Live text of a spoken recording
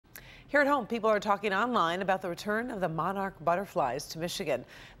Here at home, people are talking online about the return of the monarch butterflies to Michigan.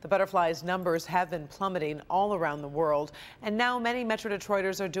 The butterflies' numbers have been plummeting all around the world, and now many Metro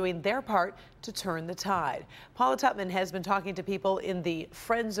Detroiters are doing their part to turn the tide. Paula Tutman has been talking to people in the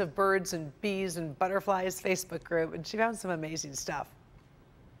Friends of Birds and Bees and Butterflies Facebook group, and she found some amazing stuff.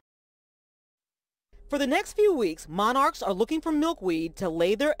 For the next few weeks, monarchs are looking for milkweed to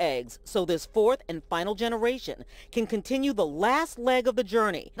lay their eggs so this fourth and final generation can continue the last leg of the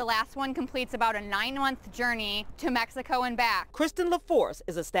journey. The last one completes about a 9-month journey to Mexico and back. Kristen LaForce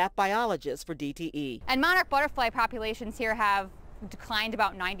is a staff biologist for DTE. And monarch butterfly populations here have declined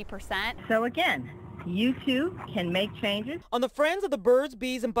about 90%. So again, you too can make changes. On the Friends of the Birds,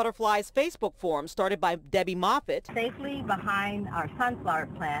 Bees, and Butterflies Facebook forum started by Debbie Moffitt, Safely behind our sunflower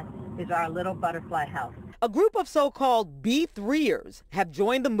plant is our little butterfly house. a group of so-called bee-threeers have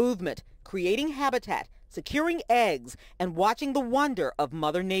joined the movement, creating habitat, securing eggs, and watching the wonder of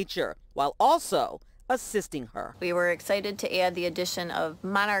Mother Nature, while also assisting her. We were excited to add the addition of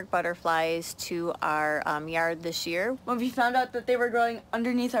monarch butterflies to our yard this year. When we found out that they were growing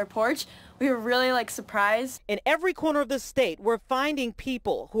underneath our porch, we were really surprised. In every corner of the state, we're finding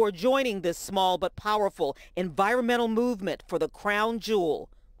people who are joining this small but powerful environmental movement for the crown jewel,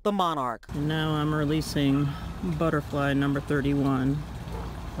 the monarch. Now I'm releasing butterfly number 31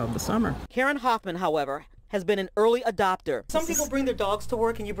 of the summer. Karen Hoffman, however, has been an early adopter. Some people bring their dogs to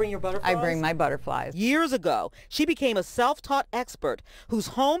work and you bring your butterflies? I bring my butterflies. Years ago, she became a self-taught expert whose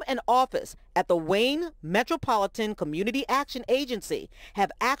home and office at the Wayne Metropolitan Community Action Agency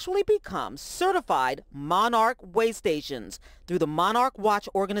have actually become certified monarch way stations through the Monarch Watch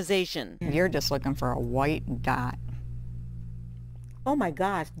organization. You're just looking for a white dot. Oh my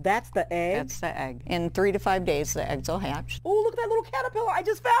gosh, that's the egg? That's the egg. In 3 to 5 days, the eggs will hatch. Oh, look at that little caterpillar. I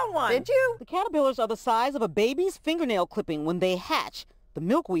just found one. Did you? The caterpillars are the size of a baby's fingernail clipping when they hatch. The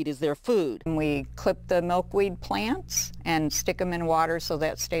milkweed is their food. And we clip the milkweed plants and stick them in water so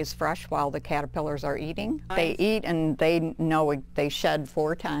that stays fresh while the caterpillars are eating. Nice. They eat and they know they shed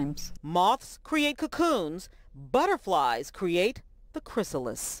 4 times. Moths create cocoons. Butterflies create the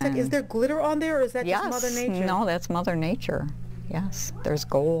chrysalis. Is there glitter on there or is that Yes. just Mother Nature? No, that's Mother Nature. Yes, there's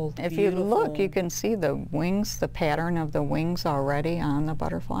gold. If you look, you can see the wings, the pattern of the wings already on the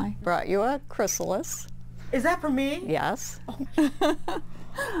butterfly. Brought you a chrysalis. Is that for me? Yes.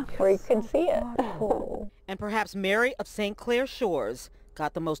 Where you can see it. And perhaps Mary of St. Clair Shores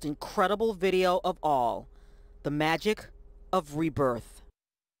got the most incredible video of all, the magic of rebirth.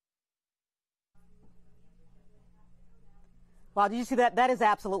 Wow, did you see that? That is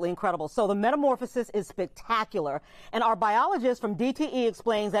absolutely incredible. So the metamorphosis is spectacular. And our biologist from DTE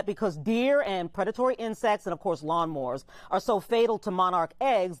explains that because deer and predatory insects and, of course, lawnmowers are so fatal to monarch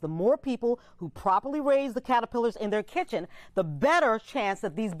eggs, the more people who properly raise the caterpillars in their kitchen, the better chance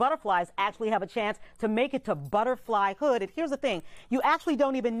that these butterflies actually have a chance to make it to butterflyhood. And here's the thing. You actually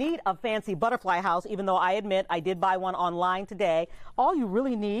don't even need a fancy butterfly house, even though I admit I did buy one online today. All you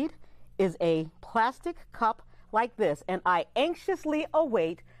really need is a plastic cup like this, and I anxiously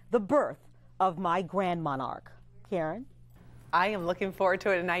await the birth of my grand monarch. Karen? I am looking forward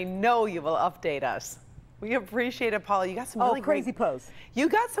to it, and I know you will update us. We appreciate it, Paula. You got some really crazy posts. You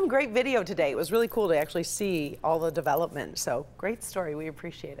got some great video today. It was really cool to actually see all the development. So great story. We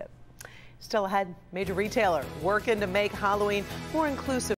appreciate it. Still ahead, major retailer working to make Halloween more inclusive.